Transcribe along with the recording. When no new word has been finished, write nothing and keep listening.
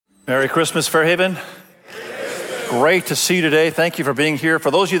Merry Christmas, Fairhaven. Great to see you today. Thank you for being here.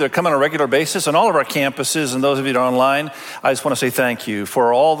 For those of you that come on a regular basis on all of our campuses and those of you that are online, I just want to say thank you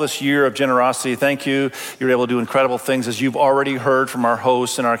for all this year of generosity. Thank you. You're able to do incredible things as you've already heard from our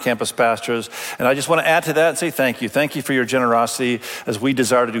hosts and our campus pastors. And I just want to add to that and say thank you. Thank you for your generosity as we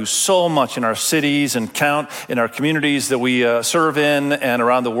desire to do so much in our cities and count in our communities that we serve in and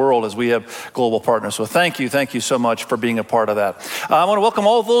around the world as we have global partners. So thank you so much for being a part of that. I want to welcome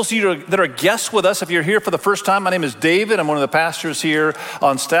all those of you that are guests with us. If you're here for the first time, my name is David. I'm one of the pastors here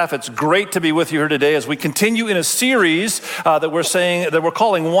on staff. It's great to be with you here today as we continue in a series that we're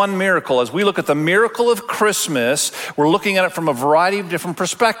calling One Miracle. As we look at the miracle of Christmas, we're looking at it from a variety of different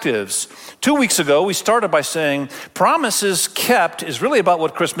perspectives. 2 weeks ago, we started by saying promises kept is really about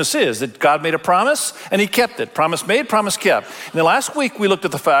what Christmas is, that God made a promise and he kept it. Promise made, promise kept. And then last week, we looked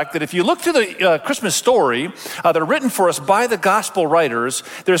at the fact that if you look through the Christmas story that are written for us by the gospel writers,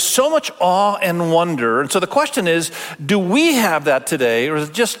 there's so much awe and wonder. And so the question is, do we have that today, or is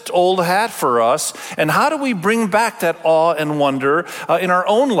it just old hat for us? And how do we bring back that awe and wonder in our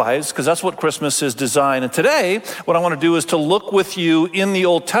own lives? Because that's what Christmas is designed. And today, what I want to do is to look with you in the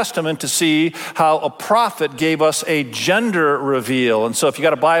Old Testament to see how a prophet gave us a gender reveal. And so if you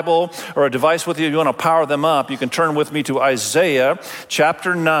got a Bible or a device with you, if you want to power them up, you can turn with me to Isaiah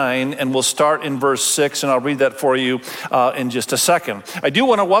chapter 9, and we'll start in verse 6, and I'll read that for you in just a second. I do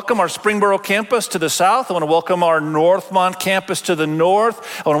want to welcome our Springboro campus to the south. I want to welcome our Northmont campus to the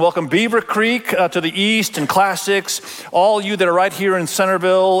north. I want to welcome Beaver Creek to the east and Classics. All you that are right here in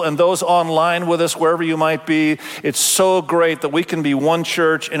Centerville and those online with us, wherever you might be, it's so great that we can be one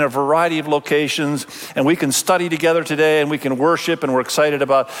church in a variety of locations, and we can study together today, and we can worship, and we're excited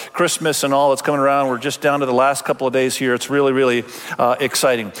about Christmas and all that's coming around. We're just down to the last couple of days here. It's really, really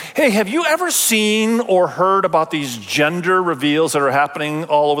exciting. Hey, have you ever seen or heard about these gender reveals that are happening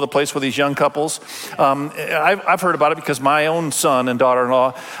all over the place with these young couples? I've heard about it because my own son and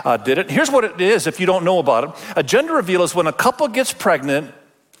daughter-in-law did it. Here's what it is if you don't know about it. A gender reveal is when a couple gets pregnant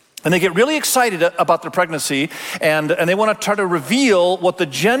and they get really excited about their pregnancy, and they want to try to reveal what the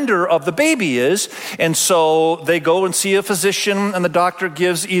gender of the baby is. And so they go and see a physician, and the doctor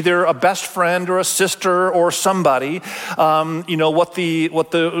gives either a best friend or a sister or somebody, what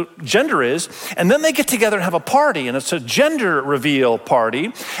the gender is. And then they get together and have a party, and it's a gender reveal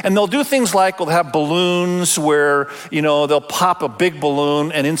party. And they'll do things like they'll have balloons where, they'll pop a big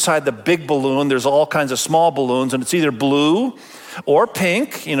balloon, and inside the big balloon, there's all kinds of small balloons, and it's either blue or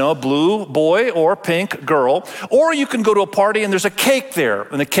pink, blue boy or pink girl. Or you can go to a party and there's a cake there,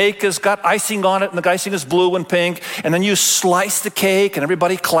 and the cake has got icing on it, and the icing is blue and pink, and then you slice the cake and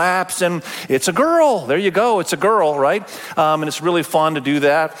everybody claps, and it's a girl. There you go, it's a girl, right? And it's really fun to do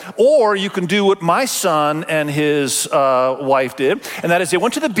that. Or you can do what my son and his wife did, and that is they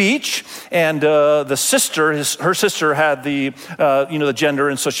went to the beach, and her sister had the gender,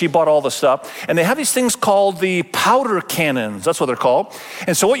 and so she bought all the stuff. And they have these things called the powder cannons. That's what they're called.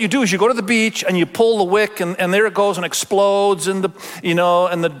 And so what you do is you go to the beach and you pull the wick, and there it goes and explodes, and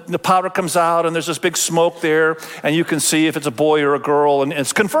the powder comes out, and there's this big smoke there, and you can see if it's a boy or a girl, and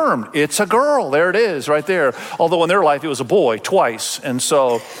it's confirmed. It's a girl. There it is right there. Although in their life it was a boy twice. And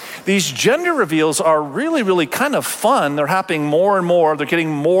so these gender reveals are really, really kind of fun. They're happening more and more. They're getting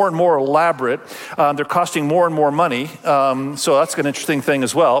more and more elaborate. They're costing more and more money. So that's an interesting thing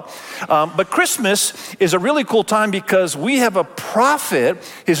as well. But Christmas is a really cool time because we have a prophet,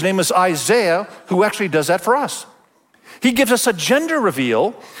 his name is Isaiah, who actually does that for us. He gives us a gender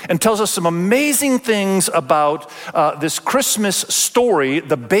reveal and tells us some amazing things about this Christmas story,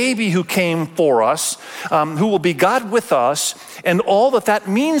 the baby who came for us, who will be God with us, and all that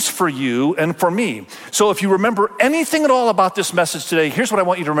means for you and for me. So if you remember anything at all about this message today, here's what I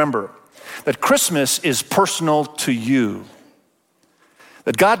want you to remember: that Christmas is personal to you.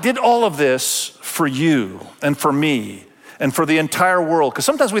 That God did all of this for you and for me and for the entire world. Because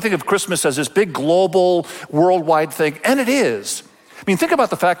sometimes we think of Christmas as this big global, worldwide thing, and it is. I mean, think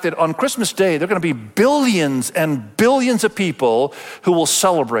about the fact that on Christmas Day, there are going to be billions and billions of people who will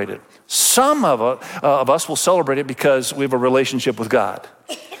celebrate it. Some of us will celebrate it because we have a relationship with God.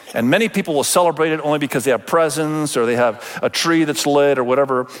 And many people will celebrate it only because they have presents or they have a tree that's lit or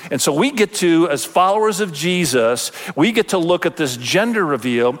whatever. And so we get to, as followers of Jesus, we get to look at this gender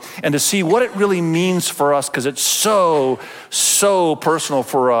reveal and to see what it really means for us, because it's so personal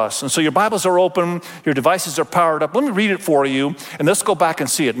for us. And so your Bibles are open, your devices are powered up. Let me read it for you, and let's go back and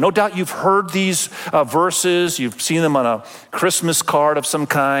see it. No doubt you've heard these verses. You've seen them on a Christmas card of some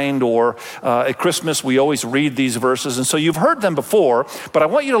kind, or at Christmas we always read these verses. And so you've heard them before, but I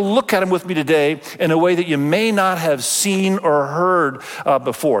want you to going to look at them with me today in a way that you may not have seen or heard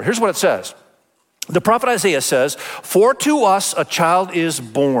before. Here's what it says. The prophet Isaiah says, "For to us a child is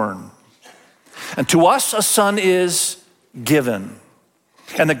born, and to us a son is given.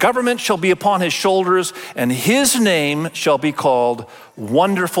 And the government shall be upon his shoulders, and his name shall be called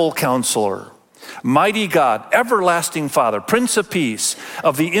Wonderful Counselor, Mighty God, Everlasting Father, Prince of Peace.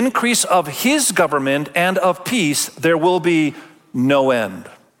 Of the increase of his government and of peace there will be no end."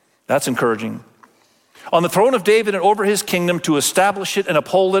 That's encouraging. "On the throne of David and over his kingdom, to establish it and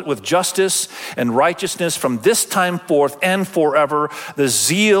uphold it with justice and righteousness from this time forth and forever. The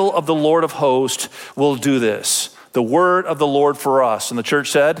zeal of the Lord of hosts will do this." The word of the Lord for us. And the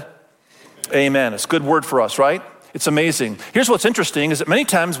church said, amen. It's a good word for us, right? It's amazing. Here's what's interesting is that many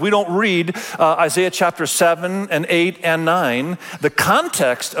times we don't read Isaiah chapter 7 and 8 and 9. The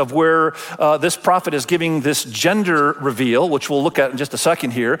context of where this prophet is giving this gender reveal, which we'll look at in just a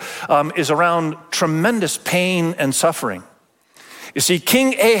second here, is around tremendous pain and suffering. You see,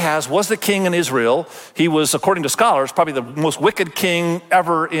 King Ahaz was the king in Israel. He was, according to scholars, probably the most wicked king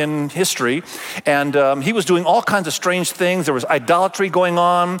ever in history. And he was doing all kinds of strange things. There was idolatry going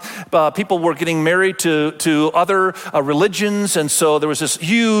on. People were getting married to other religions. And so there was this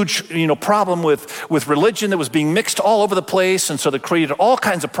huge, problem with religion that was being mixed all over the place. And so they created all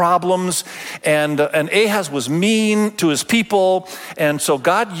kinds of problems. And Ahaz was mean to his people. And so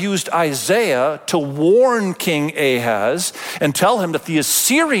God used Isaiah to warn King Ahaz and tell him that the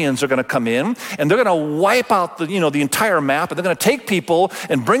Assyrians are going to come in and they're going to wipe out the entire map, and they're going to take people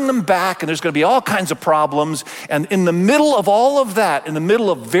and bring them back, and there's going to be all kinds of problems. And in the middle of all of that, in the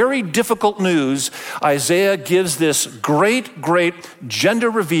middle of very difficult news, Isaiah gives this great gender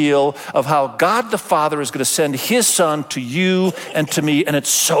reveal of how God the Father is going to send his son to you and to me, and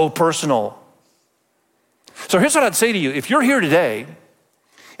it's so personal. So here's what I'd say to you. If you're here today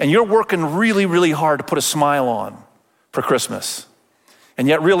and you're working really, really hard to put a smile on for Christmas, and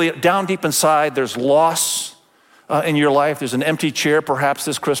yet really down deep inside there's loss in your life, there's an empty chair perhaps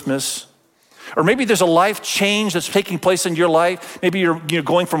this Christmas, or maybe there's a life change that's taking place in your life. Maybe you're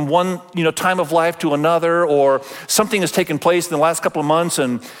going from one time of life to another, or something has taken place in the last couple of months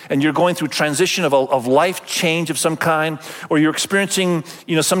and you're going through transition of life change of some kind, or you're experiencing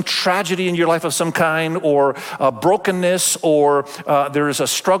some tragedy in your life of some kind, or brokenness, or there is a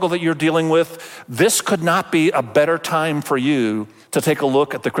struggle that you're dealing with. This could not be a better time for you to take a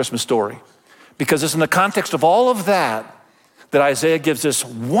look at the Christmas story, because it's in the context of all of that Isaiah gives this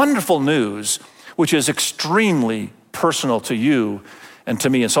wonderful news, which is extremely personal to you and to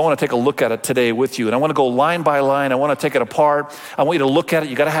me. And so I want to take a look at it today with you. And I want to go line by line. I want to take it apart. I want you to look at it.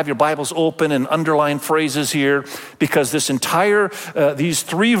 You got to have your Bibles open and underline phrases here, because this entire, these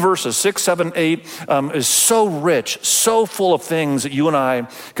three verses, 6, 7, 8, is so rich, so full of things that you and I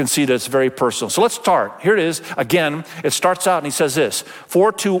can see that it's very personal. So let's start. Here it is. Again, it starts out and he says this: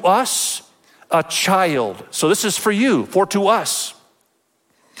 "For to us a child." So this is for you, for to us.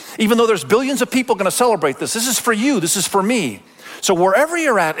 Even though there's billions of people going to celebrate this is for you, this is for me. So wherever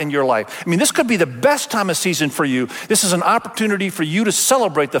you're at in your life, this could be the best time of season for you. This is an opportunity for you to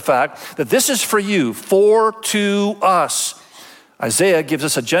celebrate the fact that this is for you, for to us. Isaiah gives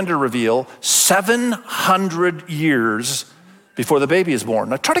us a gender reveal 700 years before the baby is born.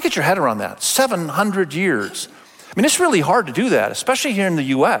 Now try to get your head around that, 700 years. It's really hard to do that, especially here in the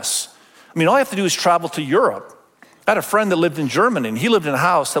U.S. all you have to do is travel to Europe. I had a friend that lived in Germany, and he lived in a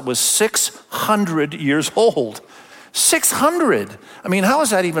house that was 600 years old. 600. How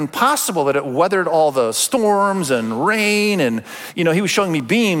is that even possible that it weathered all the storms and rain? And, he was showing me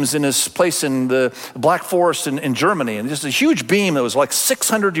beams in his place in the Black Forest in Germany. And just a huge beam that was like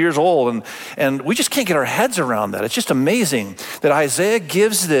 600 years old. And we just can't get our heads around that. It's just amazing that Isaiah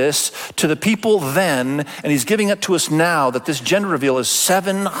gives this to the people then, and he's giving it to us now, that this gender reveal is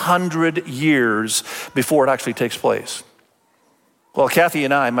 700 years before it actually takes place. Well,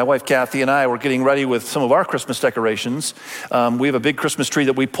 my wife Kathy and I were getting ready with some of our Christmas decorations. We have a big Christmas tree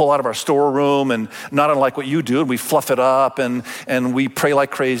that we pull out of our storeroom, and not unlike what you do, and we fluff it up and we pray like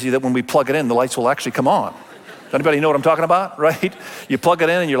crazy that when we plug it in, the lights will actually come on. Anybody know what I'm talking about, right? You plug it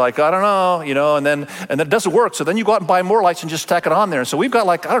in and you're like, I don't know, and then it doesn't work. So then you go out and buy more lights and just stack it on there. And so we've got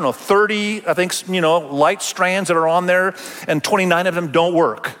 30, light strands that are on there, and 29 of them don't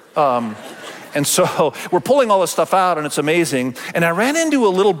work. And so we're pulling all this stuff out, and it's amazing. And I ran into a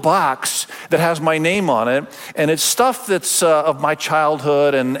little box that has my name on it, and it's stuff that's of my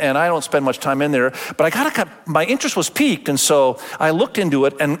childhood, and I don't spend much time in there. But my interest was piqued, and so I looked into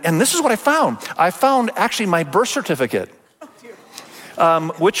it, and this is what I found. I found actually my birth certificate.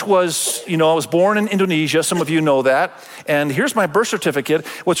 which was, I was born in Indonesia. Some of you know that. And here's my birth certificate.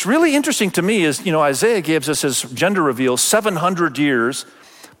 What's really interesting to me is, Isaiah gives us his gender reveal 700 years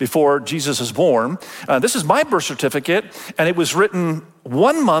before Jesus is born. This is my birth certificate, and it was written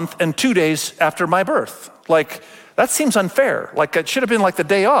 1 month and 2 days after my birth. Like, that seems unfair. Like, it should have been like the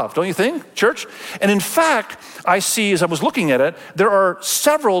day of, don't you think, church? And in fact, I see, as I was looking at it, there are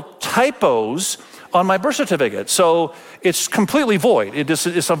several typos on my birth certificate. So it's completely void.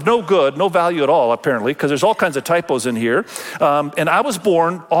 It's of no good, no value at all, apparently, because there's all kinds of typos in here. And I was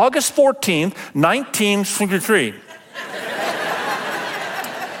born August 14th, 1963.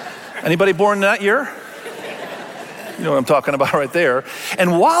 Anybody born in that year? You know what I'm talking about right there.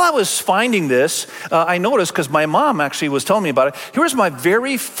 And while I was finding this, I noticed, because my mom actually was telling me about it, here's my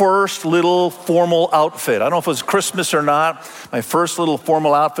very first little formal outfit. I don't know if it was Christmas or not. My first little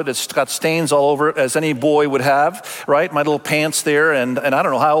formal outfit, it's got stains all over it, as any boy would have, right? My little pants there, and I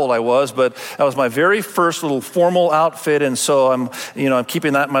don't know how old I was, but that was my very first little formal outfit, and so I'm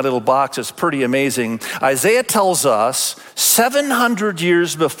keeping that in my little box. It's pretty amazing. Isaiah tells us 700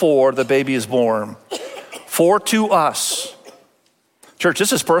 years before the baby is born, for to us. Church,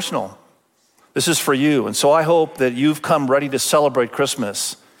 this is personal. This is for you. And so I hope that you've come ready to celebrate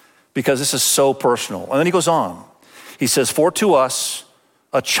Christmas because this is so personal. And then he goes on. He says, for to us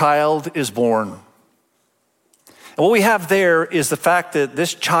a child is born. And what we have there is the fact that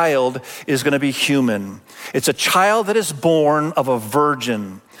this child is going to be human. It's a child that is born of a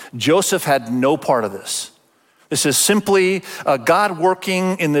virgin. Joseph had no part of this. This is simply God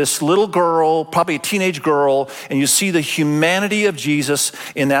working in this little girl, probably a teenage girl, and you see the humanity of Jesus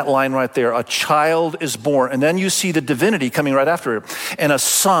in that line right there. A child is born. And then you see the divinity coming right after it. And a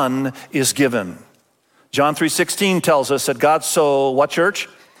son is given. John 3:16 tells us that God so, what church?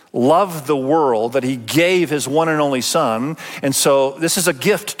 Loved the world that he gave his one and only son. And so this is a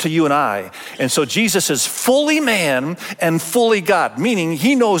gift to you and I. And so Jesus is fully man and fully God, meaning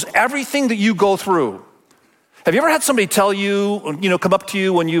he knows everything that you go through. Have you ever had somebody tell you, come up to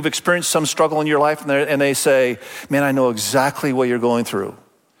you when you've experienced some struggle in your life and they say, man, I know exactly what you're going through.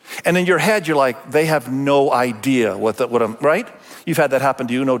 And in your head, you're like, they have no idea what I'm, right? You've had that happen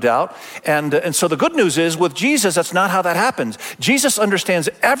to you, no doubt. And so the good news is with Jesus, that's not how that happens. Jesus understands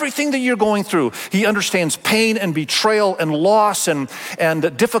everything that you're going through. He understands pain and betrayal and loss and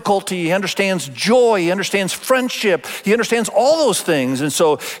difficulty. He understands joy. He understands friendship. He understands all those things. And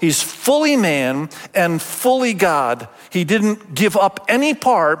so he's fully man and fully God. He didn't give up any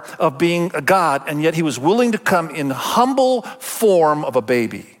part of being a God, and yet he was willing to come in humble form of a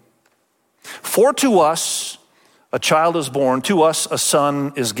baby. For to us, a child is born, to us a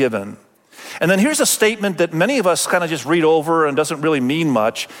son is given. And then here's a statement that many of us kind of just read over and doesn't really mean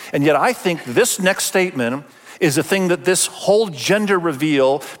much. And yet I think this next statement is the thing that this whole gender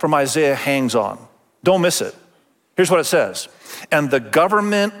reveal from Isaiah hangs on. Don't miss it. Here's what it says. And the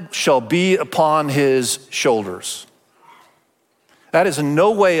government shall be upon his shoulders. That is in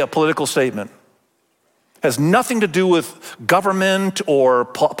no way a political statement. It has nothing to do with government or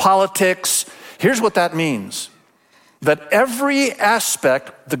politics. Here's what that means. That every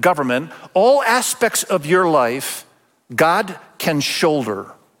aspect, the government, all aspects of your life, God can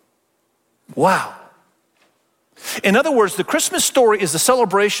shoulder. Wow. In other words, the Christmas story is the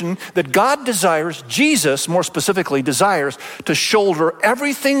celebration that God desires, Jesus more specifically desires, to shoulder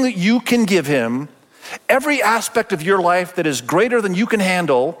everything that you can give him, every aspect of your life that is greater than you can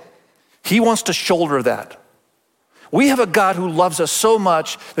handle. He wants to shoulder that. We have a God who loves us so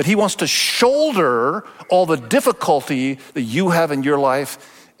much that he wants to shoulder all the difficulty that you have in your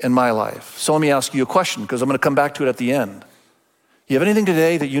life and my life. So let me ask you a question, because I'm going to come back to it at the end. You have anything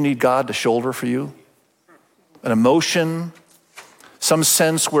today that you need God to shoulder for you? An emotion, some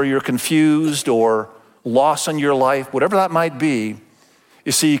sense where you're confused or loss in your life, whatever that might be.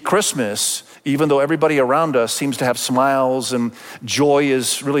 You see, Christmas, even though everybody around us seems to have smiles and joy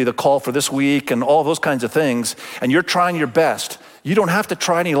is really the call for this week and all those kinds of things, and you're trying your best, you don't have to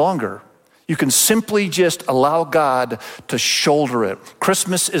try any longer. You can simply just allow God to shoulder it.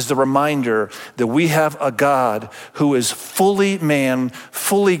 Christmas is the reminder that we have a God who is fully man,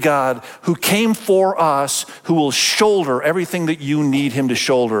 fully God, who came for us, who will shoulder everything that you need him to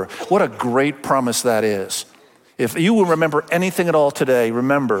shoulder. What a great promise that is. If you will remember anything at all today,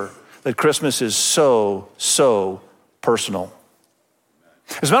 remember that Christmas is so, so personal.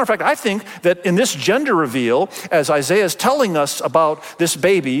 As a matter of fact, I think that in this gender reveal, as Isaiah is telling us about this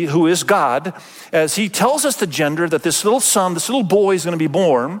baby who is God, as he tells us the gender that this little son, this little boy is going to be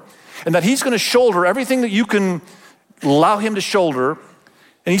born, and that he's going to shoulder everything that you can allow him to shoulder.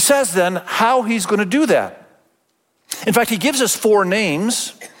 And he says then how he's going to do that. In fact, he gives us 4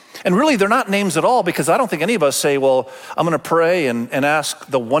 names, and really they're not names at all, because I don't think any of us say, well, I'm going to pray and ask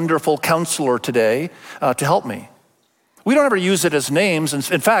the wonderful counselor today to help me. We don't ever use it as names.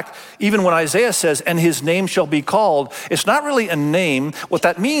 In fact, even when Isaiah says, and his name shall be called, it's not really a name. What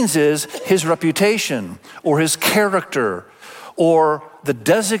that means is his reputation or his character or the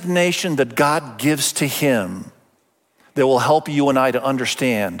designation that God gives to him that will help you and I to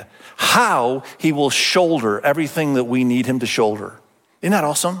understand how he will shoulder everything that we need him to shoulder. Isn't that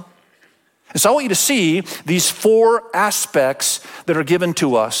awesome? And so I want you to see these 4 aspects that are given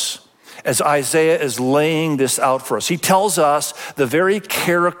to us as Isaiah is laying this out for us. He tells us the very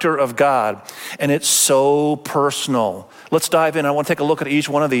character of God, and it's so personal. Let's dive in. I want to take a look at each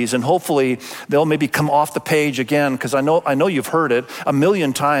one of these, and hopefully they'll maybe come off the page again, because I know you've heard it a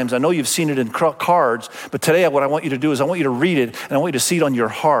million times. I know you've seen it in cards, but today what I want you to do is I want you to read it, and I want you to see it on your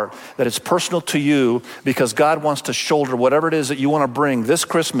heart, that it's personal to you, because God wants to shoulder whatever it is that you want to bring this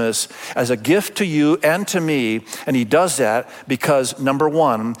Christmas as a gift to you and to me, and he does that because, number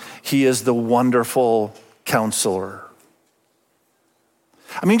 1, he is the wonderful counselor.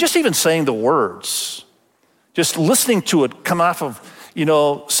 I mean, just even saying the words, just listening to it come off of,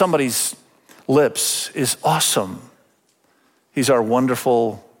 somebody's lips is awesome. He's our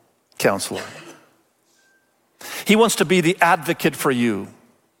wonderful counselor. He wants to be the advocate for you.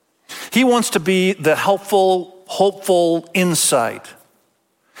 He wants to be the helpful, hopeful insight.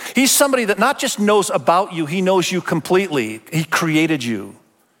 He's somebody that not just knows about you, he knows you completely. He created you.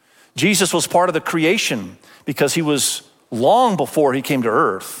 Jesus was part of the creation because he was long before he came to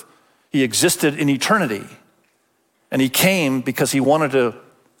earth. He existed in eternity. And he came because he wanted to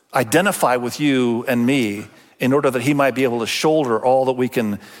identify with you and me in order that he might be able to shoulder all that we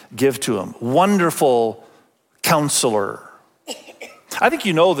can give to him. Wonderful counselor. I think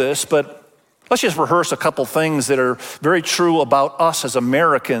you know this, but let's just rehearse a couple things that are very true about us as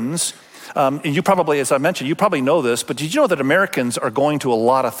Americans. And you probably, as I mentioned, you probably know this, but did you know that Americans are going to a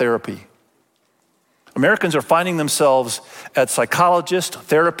lot of therapy? Americans are finding themselves at psychologists,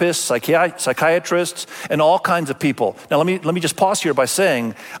 therapists, psychiatrists, and all kinds of people. Now, let me just pause here by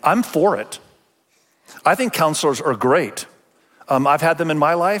saying I'm for it. I think counselors are great. I've had them in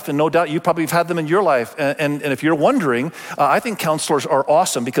my life, and no doubt you probably have had them in your life. And if you're wondering, I think counselors are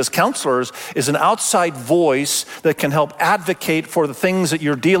awesome, because counselors is an outside voice that can help advocate for the things that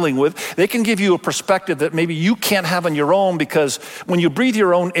you're dealing with. They can give you a perspective that maybe you can't have on your own, because when you breathe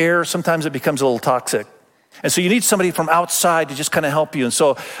your own air, sometimes it becomes a little toxic. And so you need somebody from outside to just kind of help you. And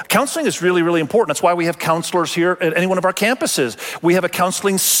so counseling is really, really important. That's why we have counselors here at any one of our campuses. We have a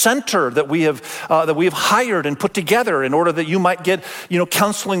counseling center that we have hired and put together in order that you might get,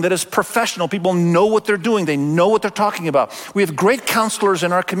 counseling that is professional. People know what they're doing. They know what they're talking about. We have great counselors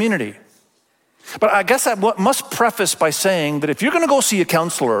in our community. But I guess I must preface by saying that if you're going to go see a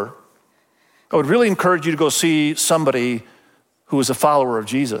counselor, I would really encourage you to go see somebody who is a follower of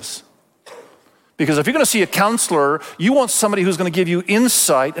Jesus. Because if you're going to see a counselor, you want somebody who's going to give you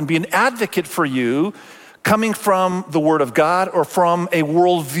insight and be an advocate for you, coming from the Word of God or from a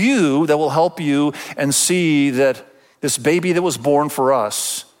worldview that will help you and see that this baby that was born for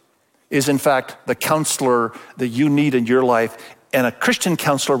us is in fact the counselor that you need in your life. And a Christian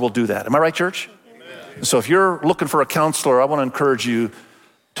counselor will do that. Am I right, church? Amen. So if you're looking for a counselor, I want to encourage you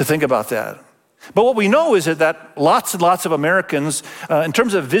to think about that. But what we know is that lots and lots of Americans, in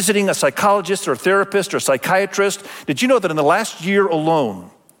terms of visiting a psychologist or a therapist or a psychiatrist, did you know that in the last year alone,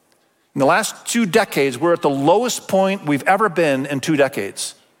 in the last 2 decades, we're at the lowest point we've ever been in 2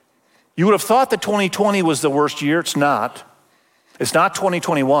 decades? You would have thought that 2020 was the worst year. It's not. It's not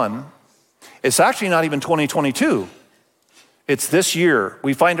 2021. It's actually not even 2022. It's this year.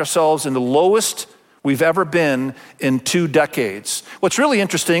 We find ourselves in the lowest we've ever been in 2 decades. What's really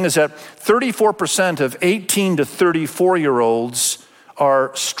interesting is that 34% of 18 to 34-year-olds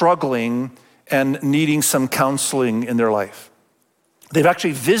are struggling and needing some counseling in their life. They've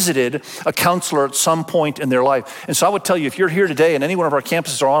actually visited a counselor at some point in their life. And so I would tell you, if you're here today and any one of our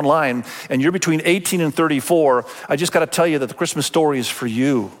campuses are online and you're between 18 and 34, I just got to tell you that the Christmas story is for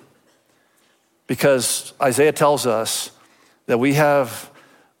you. Because Isaiah tells us that we have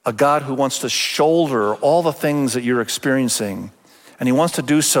a God who wants to shoulder all the things that you're experiencing. And he wants to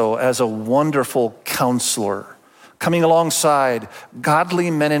do so as a wonderful counselor, coming alongside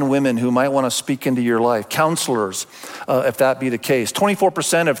godly men and women who might want to speak into your life, counselors, if that be the case.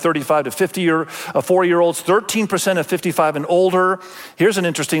 24% of 35 to 54-year-olds, 13% of 55 and older. Here's an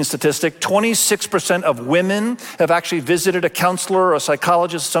interesting statistic. 26% of women have actually visited a counselor or a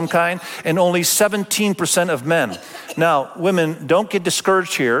psychologist of some kind, and only 17% of men. Now, women, don't get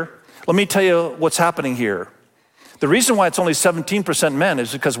discouraged here. Let me tell you what's happening here. The reason why it's only 17% men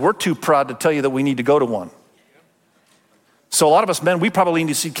is because we're too proud to tell you that we need to go to one. So a lot of us men, we probably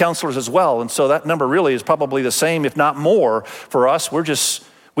need to see counselors as well. And so that number really is probably the same, if not more, for us. We just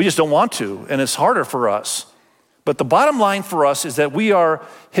don't want to, and it's harder for us. But the bottom line for us is that we are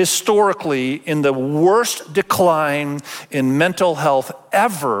historically in the worst decline in mental health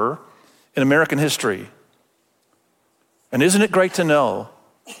ever in American history. And isn't it great to know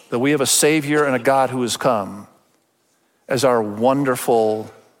that we have a Savior and a God who has come as our wonderful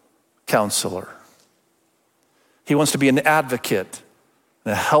counselor? He wants to be an advocate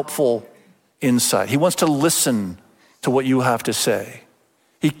and a helpful insight. He wants to listen to what you have to say.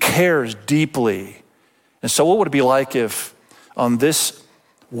 He cares deeply. And so what would it be like if on this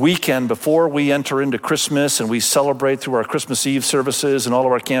weekend before we enter into Christmas and we celebrate through our Christmas Eve services and all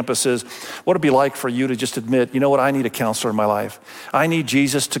of our campuses, what would it be like for you to just admit, you know what, I need a counselor in my life. I need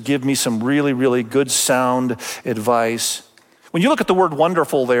Jesus to give me some really, really good sound advice. When you look at the word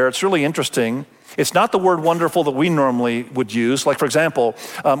wonderful there, it's really interesting. It's not the word wonderful that we normally would use. Like, for example,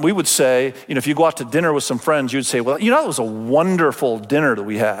 we would say, if you go out to dinner with some friends, you'd say, well, it was a wonderful dinner that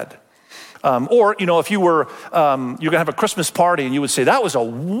we had. Or, if you were, you're gonna have a Christmas party and you would say, that was a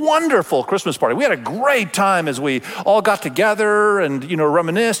wonderful Christmas party. We had a great time as we all got together and,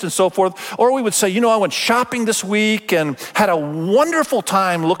 reminisced and so forth. Or we would say, I went shopping this week and had a wonderful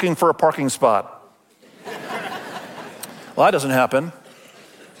time looking for a parking spot. Well, that doesn't happen.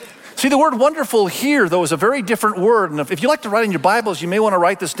 See, the word wonderful here, though, is a very different word. And if you like to write in your Bibles, you may want to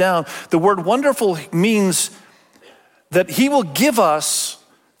write this down. The word wonderful means that he will give us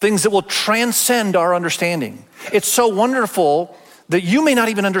things that will transcend our understanding. It's so wonderful that you may not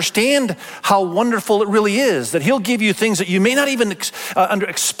even understand how wonderful it really is, that he'll give you things that you may not even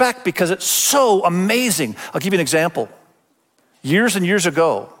expect because it's so amazing. I'll give you an example. Years and years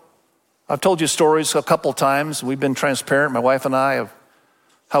ago, I've told you stories a couple times. We've been transparent, my wife and I, of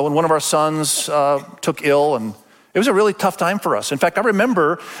how when one of our sons took ill, and it was a really tough time for us. In fact, I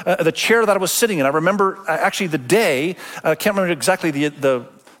remember the chair that I was sitting in. I remember actually the day. I can't remember exactly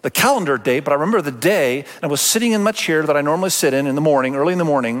the calendar date, but I remember the day. And I was sitting in my chair that I normally sit in the morning, early in the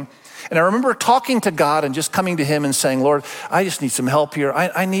morning. And I remember talking to God and just coming to him and saying, Lord, I just need some help here.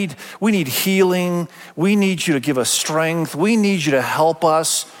 We need healing. We need you to give us strength. We need you to help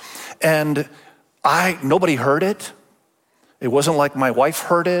us. And nobody heard it. It wasn't like my wife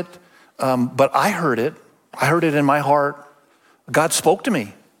heard it, but I heard it. I heard it in my heart. God spoke to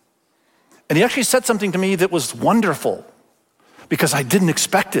me. And he actually said something to me that was wonderful because I didn't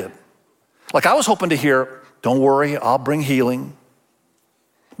expect it. Like I was hoping to hear, don't worry, I'll bring healing.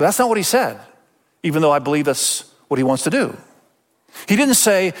 But that's not what he said, even though I believe that's what he wants to do. He didn't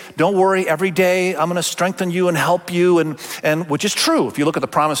say, don't worry, every day I'm gonna strengthen you and help you, and which is true if you look at the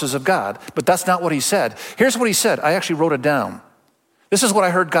promises of God, but that's not what he said. Here's what he said. I actually wrote it down. This is what I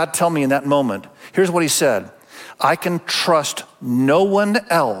heard God tell me in that moment. Here's what he said. I can trust no one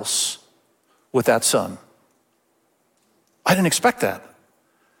else with that son. I didn't expect that.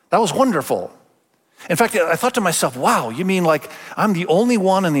 That was wonderful. In fact, I thought to myself, wow, you mean like I'm the only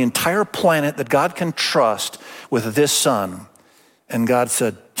one on the entire planet that God can trust with this son? And God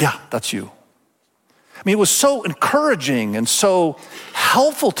said, yeah, that's you. I mean, it was so encouraging and so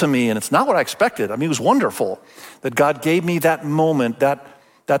helpful to me, and it's not what I expected. I mean, it was wonderful that God gave me that moment, that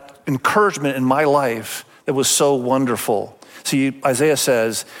encouragement in my life that was so wonderful. See, Isaiah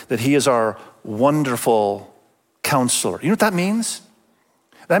says that he is our wonderful counselor. You know what that means?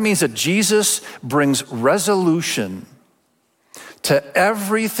 That means that Jesus brings resolution to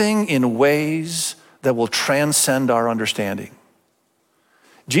everything in ways that will transcend our understanding.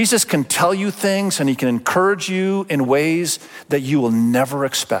 Jesus can tell you things and he can encourage you in ways that you will never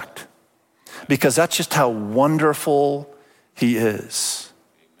expect, because that's just how wonderful he is.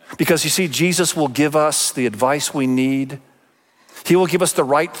 Because you see, Jesus will give us the advice we need. He will give us the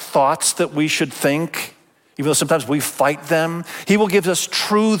right thoughts that we should think, even though sometimes we fight them. He will give us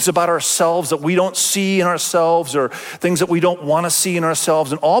truths about ourselves that we don't see in ourselves, or things that we don't want to see in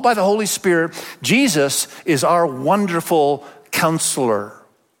ourselves, and all by the Holy Spirit. Jesus is our wonderful counselor.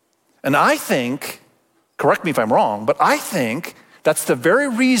 And I think, correct me if I'm wrong, but I think that's the very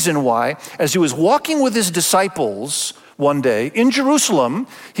reason why, as he was walking with his disciples one day in Jerusalem,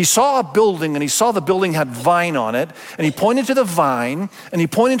 he saw a building, and he saw the building had vine on it, and he pointed to the vine and he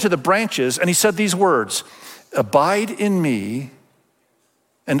pointed to the branches, and he said these words, abide in me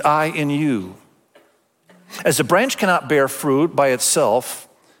and I in you. As the branch cannot bear fruit by itself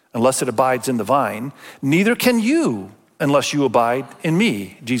unless it abides in the vine, neither can you unless you abide in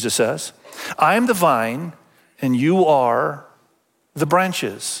me, Jesus says. I am the vine and you are the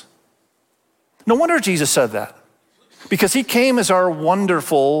branches. No wonder Jesus said that. because he came as our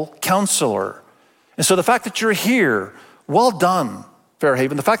wonderful counselor. And so the fact that you're here, well done,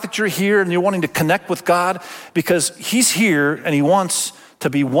 Fairhaven. The fact that you're here and you're wanting to connect with God because he's here and he wants to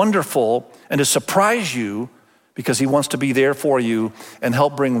be wonderful and to surprise you because he wants to be there for you and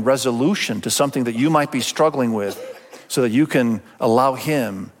help bring resolution to something that you might be struggling with so that you can allow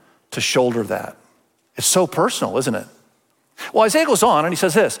him to shoulder that. It's so personal, isn't it? Well, Isaiah goes on and he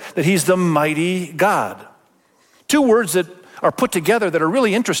says this, that he's the mighty God. Two words that are put together that are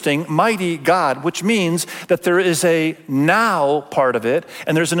really interesting, mighty God, which means that there is a now part of it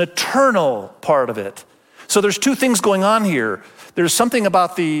and there's an eternal part of it. So there's two things going on here. There's something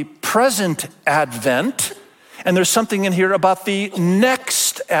about the present advent and there's something in here about the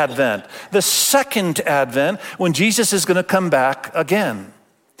next advent, the second advent when Jesus is going to come back again.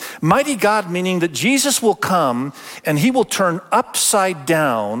 Mighty God meaning that Jesus will come and he will turn upside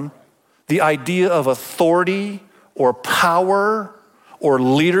down the idea of authority or power or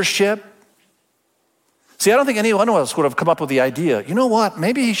leadership. See, I don't think anyone else would have come up with the idea, you know what,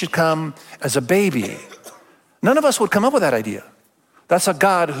 maybe he should come as a baby. None of us would come up with that idea. That's a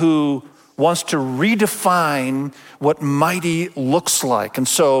God who wants to redefine what mighty looks like. And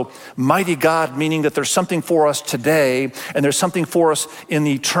so mighty God, meaning that there's something for us today and there's something for us in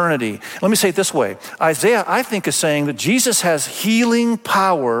eternity. Let me say it this way. Isaiah, I think, is saying that Jesus has healing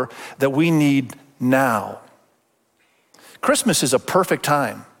power that we need now. Christmas is a perfect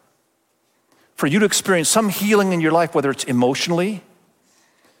time for you to experience some healing in your life, whether it's emotionally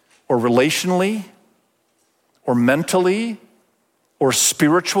or relationally or mentally or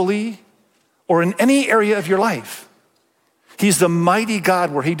spiritually or in any area of your life. He's the mighty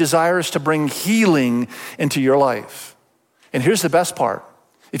God where he desires to bring healing into your life. And here's the best part.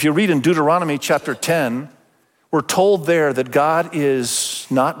 If you read in Deuteronomy chapter 10, we're told there that God is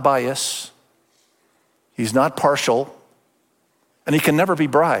not biased, he's not partial, and he can never be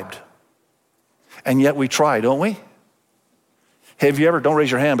bribed. And yet we try, don't we? Have you ever, don't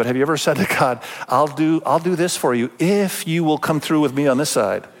raise your hand, but have you ever said to God, I'll do this for you if you will come through with me on this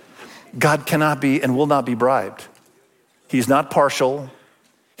side? God cannot be and will not be bribed. He's not partial.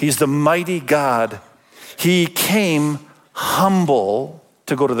 He's the mighty God. He came humble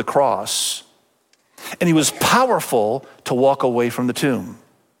to go to the cross, and he was powerful to walk away from the tomb.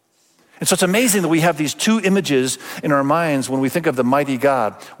 And so it's amazing that we have these two images in our minds when we think of the mighty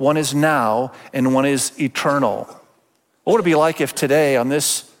God. One is now and one is eternal. What would it be like if today, on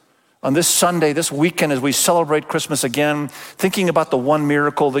this Sunday, this weekend, as we celebrate Christmas again, thinking about the one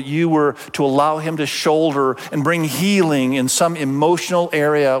miracle that you were to allow him to shoulder and bring healing in some emotional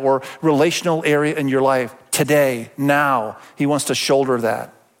area or relational area in your life today, now, he wants to shoulder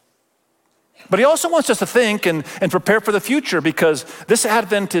that. But he also wants us to think and prepare for the future, because this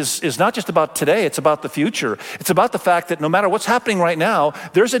Advent is not just about today, it's about the future. It's about the fact that no matter what's happening right now,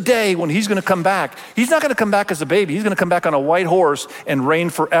 there's a day when he's going to come back. He's not going to come back as a baby. He's going to come back on a white horse and reign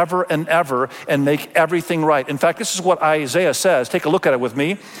forever and ever and make everything right. In fact, this is what Isaiah says. Take a look at it with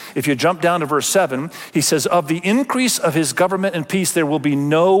me. If you jump down to verse 7, he says, of the increase of his government and peace there will be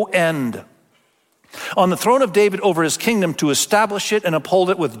no end. On the throne of David over his kingdom, to establish it and uphold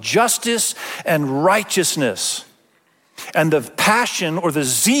it with justice and righteousness. And the passion or the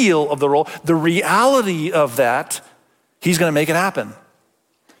zeal of the role, the reality of that, he's going to make it happen.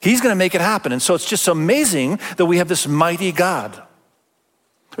 He's going to make it happen. And so it's just amazing that we have this mighty God.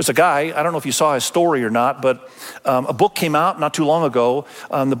 There's a guy, I don't know if you saw his story or not, but a book came out not too long ago.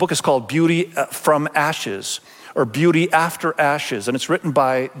 The book is called Beauty from Ashes, or Beauty After Ashes. And it's written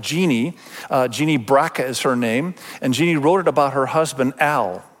by Jeannie. Jeannie Braca is her name. And Jeannie wrote it about her husband,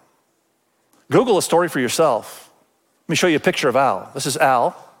 Al. Google a story for yourself. Let me show you a picture of Al. This is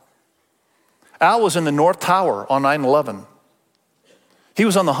Al. Al was in the North Tower on 9/11. He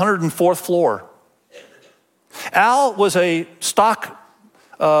was on the 104th floor. Al was a stock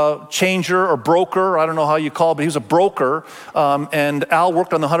changer or broker, I don't know how you call it, but he was a broker, and Al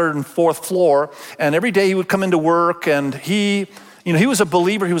worked on the 104th floor, and every day he would come into work, and he was a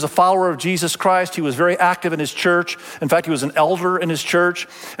believer, he was a follower of Jesus Christ, he was very active in his church. In fact, he was an elder in his church,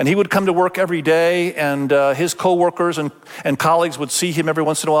 and he would come to work every day, and his coworkers and colleagues would see him every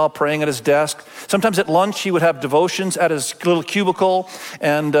once in a while praying at his desk. Sometimes at lunch, he would have devotions at his little cubicle,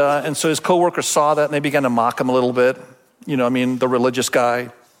 and so his coworkers saw that, and they began to mock him a little bit. The religious guy.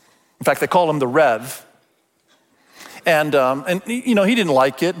 In fact, they called him the Rev. And he didn't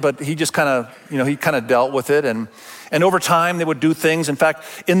like it, but he just kind of dealt with it. And over time, they would do things. In fact,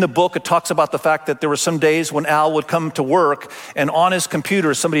 in the book, it talks about the fact that there were some days when Al would come to work, and on his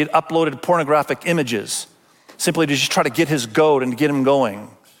computer, somebody had uploaded pornographic images, simply to just try to get his goat and to get him going.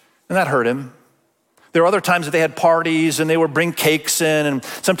 And that hurt him. There were other times that they had parties and they would bring cakes in, and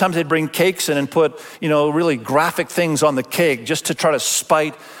sometimes they'd bring cakes in and put, really graphic things on the cake just to try to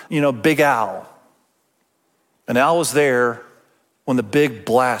spite, Big Al. And Al was there when the big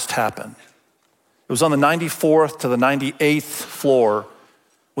blast happened. It was on the 94th to the 98th floor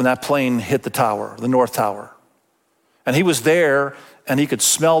when that plane hit the tower, the North Tower. And he was there and he could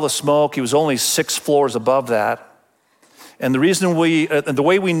smell the smoke. He was only 6 floors above that. And the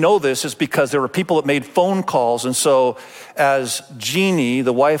way we know this is because there were people that made phone calls. And so as Jeannie,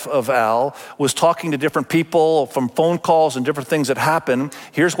 the wife of Al, was talking to different people from phone calls and different things that happened,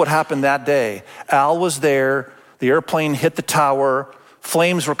 here's what happened that day. Al was there, the airplane hit the tower,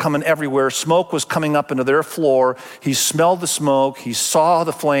 flames were coming everywhere, smoke was coming up into their floor. He smelled the smoke, he saw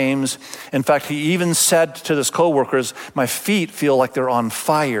the flames. In fact, he even said to his coworkers, "My feet feel like they're on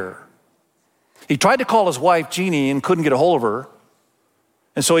fire." He tried to call his wife, Jeannie, and couldn't get a hold of her.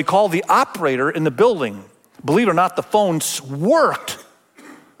 And so he called the operator in the building. Believe it or not, the phones worked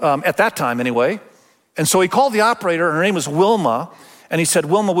at that time anyway. And so he called the operator. Her name was Wilma. And he said,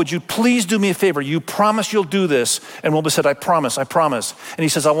 "Wilma, would you please do me a favor? You promise you'll do this." And Wilma said, I promise. And he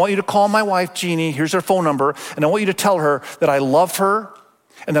says, "I want you to call my wife, Jeannie. Here's her phone number. And I want you to tell her that I love her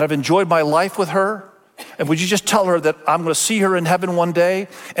and that I've enjoyed my life with her. And would you just tell her that I'm going to see her in heaven one day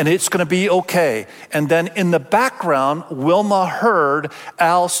and it's going to be okay." And then in the background, Wilma heard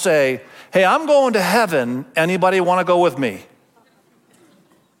Al say, "Hey, I'm going to heaven. Anybody want to go with me?"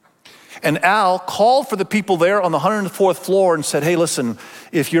 And Al called for the people there on the 104th floor and said, "Hey, listen,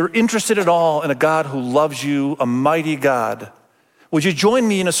 if you're interested at all in a God who loves you, a mighty God, would you join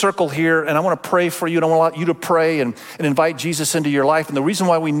me in a circle here? And I want to pray for you, and I want you to pray and invite Jesus into your life." And the reason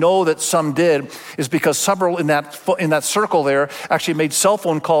why we know that some did is because several in that circle there actually made cell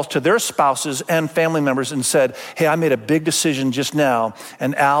phone calls to their spouses and family members and said, "Hey, I made a big decision just now."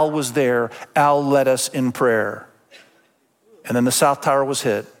 And Al was there. Al led us in prayer. And then the South Tower was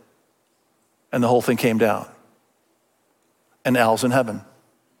hit, and the whole thing came down. And Al's in heaven.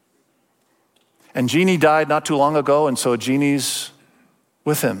 And Jeannie died not too long ago, and so Jeannie's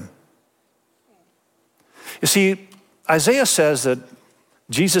with him. You see, Isaiah says that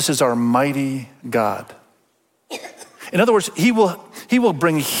Jesus is our mighty God. In other words, he will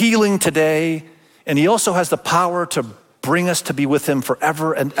bring healing today, and he also has the power to bring us to be with him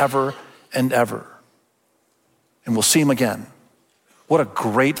forever and ever and ever. And we'll see him again. What a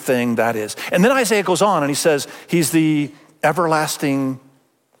great thing that is. And then Isaiah goes on and he says, he's the everlasting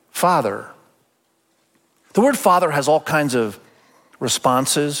Father. The word Father has all kinds of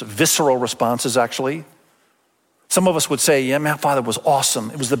responses, visceral responses actually. Some of us would say, "Yeah, my father was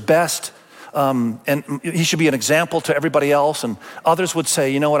awesome. It was the best. And he should be an example to everybody else." And others would say,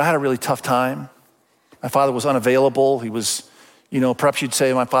 "You know what, I had a really tough time. My father was unavailable. He was, perhaps you'd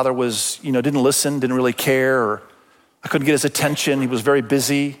say my father was, didn't listen, didn't really care, or I couldn't get his attention. He was very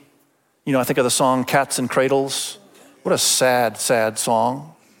busy." I think of the song Cats and Cradles. What a sad, sad song.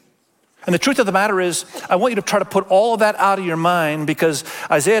 And the truth of the matter is, I want you to try to put all of that out of your mind, because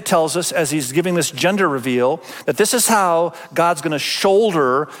Isaiah tells us, as he's giving this gender reveal, that this is how God's going to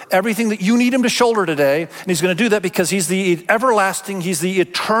shoulder everything that you need him to shoulder today. And he's going to do that because he's the everlasting, he's the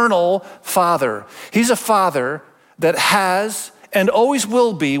eternal Father. He's a Father that has and always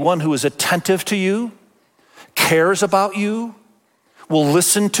will be one who is attentive to you, cares about you, will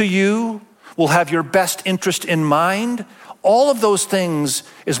listen to you, will have your best interest in mind. All of those things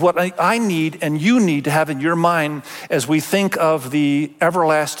is what I need and you need to have in your mind as we think of the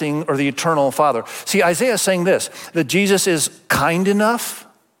everlasting or the eternal Father. See, Isaiah is saying this, that Jesus is kind enough,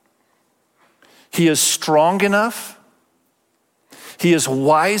 he is strong enough, he is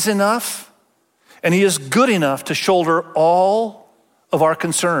wise enough, and he is good enough to shoulder all of our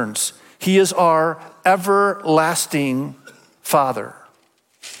concerns. He is our everlasting Father.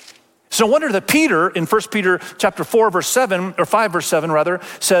 So no wonder that Peter, in 1 Peter chapter 4, verse 7, or 5, verse 7 rather,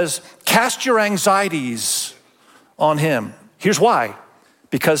 says, "Cast your anxieties on him." Here's why.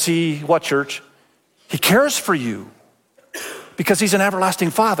 Because what church? He cares for you. Because he's an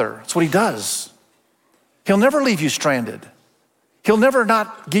everlasting Father. That's what he does. He'll never leave you stranded. He'll never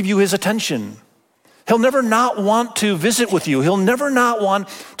not give you his attention. He'll never not want to visit with you. He'll never not want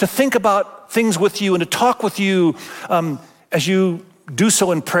to think about things with you and to talk with you as you do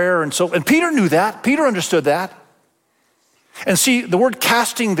so in prayer. And Peter knew that. Peter understood that. And see, the word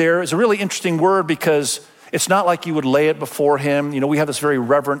casting there is a really interesting word because it's not like you would lay it before him. We have this very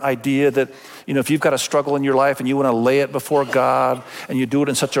reverent idea that, if you've got a struggle in your life and you want to lay it before God and you do it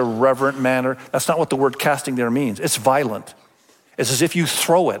in such a reverent manner, that's not what the word casting there means. It's violent. It's as if you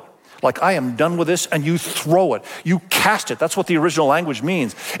throw it. like I am done with this, and you throw it. You cast it. That's what the original language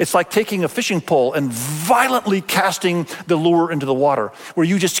means. It's like taking a fishing pole and violently casting the lure into the water, where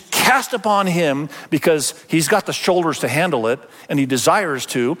you just cast upon him because he's got the shoulders to handle it and he desires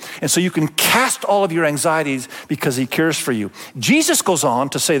to. And so you can cast all of your anxieties because he cares for you. Jesus goes on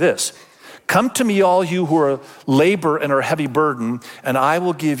to say this, come to me, all you who are labor and are heavy burden, and I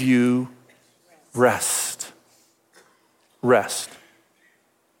will give you rest. Rest.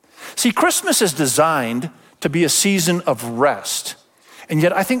 See, Christmas is designed to be a season of rest. And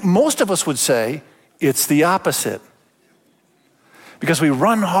yet I think most of us would say it's the opposite. Because we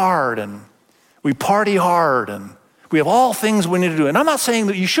run hard and we party hard and we have all things we need to do. And I'm not saying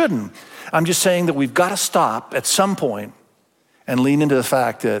that you shouldn't. I'm just saying that we've got to stop at some point and lean into the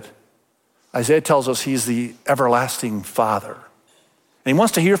fact that Isaiah tells us he's the everlasting Father. And he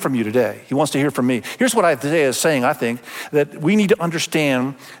wants to hear from you today. He wants to hear from me. Here's what Isaiah is saying, I think, that we need to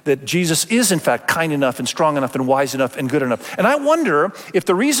understand that Jesus is in fact kind enough and strong enough and wise enough and good enough. And I wonder if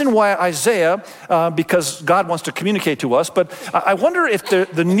the reason why Isaiah, because God wants to communicate to us, but I wonder if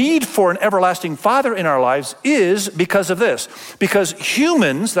the need for an everlasting Father in our lives is because of this. Because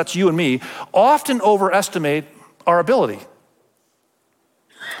humans, that's you and me, often overestimate our ability.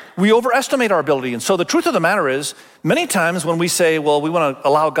 We overestimate our ability. And so the truth of the matter is, many times when we say, well, we want to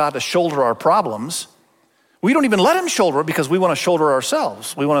allow God to shoulder our problems, we don't even let him shoulder it because we want to shoulder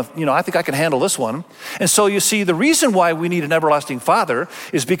ourselves. We want to, I think I can handle this one. And so you see, the reason why we need an everlasting Father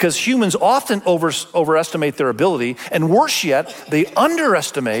is because humans often overestimate their ability, and worse yet, they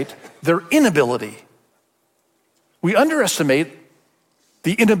underestimate their inability. We underestimate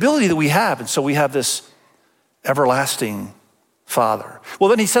the inability that we have, and so we have this everlasting Father. Well,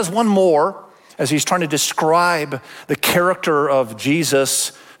 then he says one more as he's trying to describe the character of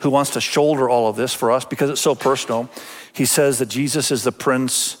Jesus who wants to shoulder all of this for us because it's so personal. He says that Jesus is the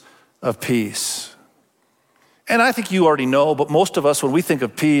Prince of Peace. And I think you already know, but most of us, when we think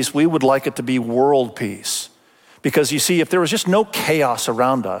of peace, we would like it to be world peace. Because you see, if there was just no chaos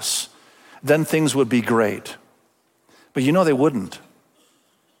around us, then things would be great. But they wouldn't.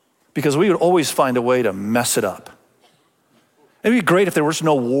 Because we would always find a way to mess it up. It'd be great if there was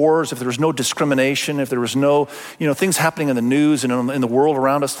no wars, if there was no discrimination, if there was no, things happening in the news and in the world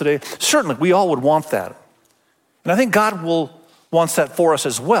around us today. Certainly, we all would want that. And I think God wants that for us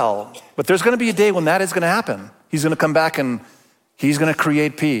as well. But there's going to be a day when that is going to happen. He's going to come back and he's going to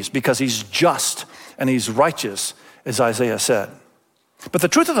create peace because he's just and he's righteous, as Isaiah said. But the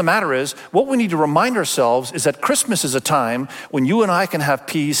truth of the matter is, what we need to remind ourselves is that Christmas is a time when you and I can have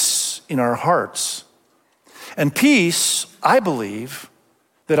peace in our hearts. And peace, I believe,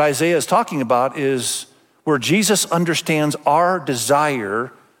 that Isaiah is talking about is where Jesus understands our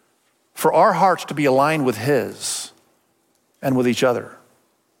desire for our hearts to be aligned with his and with each other.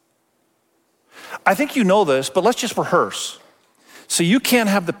 I think you know this, but let's just rehearse. So you can't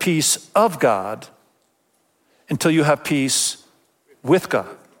have the peace of God until you have peace with God.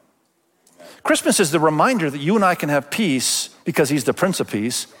 Christmas is the reminder that you and I can have peace because he's the Prince of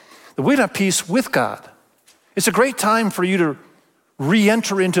Peace, that we can have peace with God. It's a great time for you to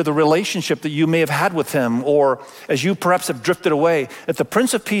re-enter into the relationship that you may have had with him, or as you perhaps have drifted away, that the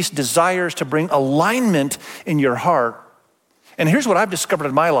Prince of Peace desires to bring alignment in your heart. And here's what I've discovered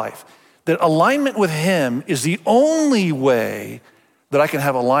in my life, that alignment with him is the only way that I can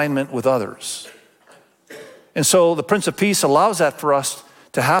have alignment with others. And so the Prince of Peace allows that for us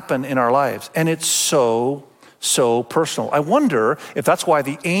to happen in our lives. And it's so personal. I wonder if that's why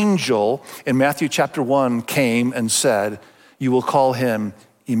the angel in Matthew chapter 1 came and said, you will call him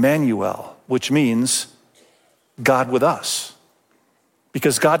Emmanuel, which means God with us.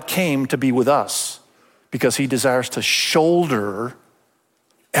 Because God came to be with us because he desires to shoulder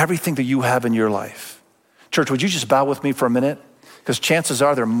everything that you have in your life. Church, would you just bow with me for a minute? Because chances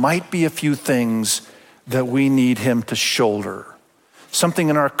are there might be a few things that we need him to shoulder. Something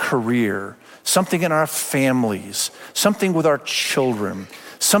in our career, something in our families, something with our children,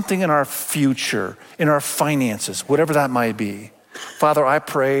 something in our future, in our finances, whatever that might be. Father, I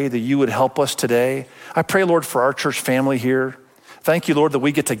pray that you would help us today. I pray, Lord, for our church family here. Thank you, Lord, that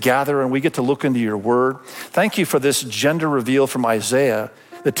we get to gather and we get to look into your word. Thank you for this gender reveal from Isaiah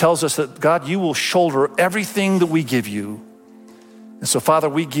that tells us that, God, you will shoulder everything that we give you. And so, Father,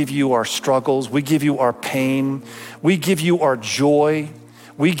 we give you our struggles. We give you our pain. We give you our joy.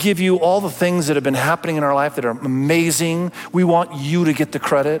 We give you all the things that have been happening in our life that are amazing. We want you to get the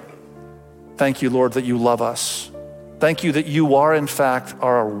credit. Thank you, Lord, that you love us. Thank you that you are, in fact,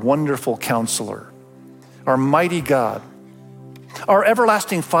 our wonderful counselor, our mighty God, our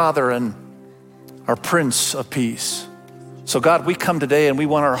everlasting Father, and our Prince of Peace. So God, we come today and we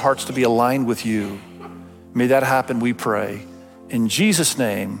want our hearts to be aligned with you. May that happen, we pray. In Jesus'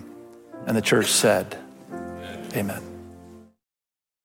 name, and the church said, amen.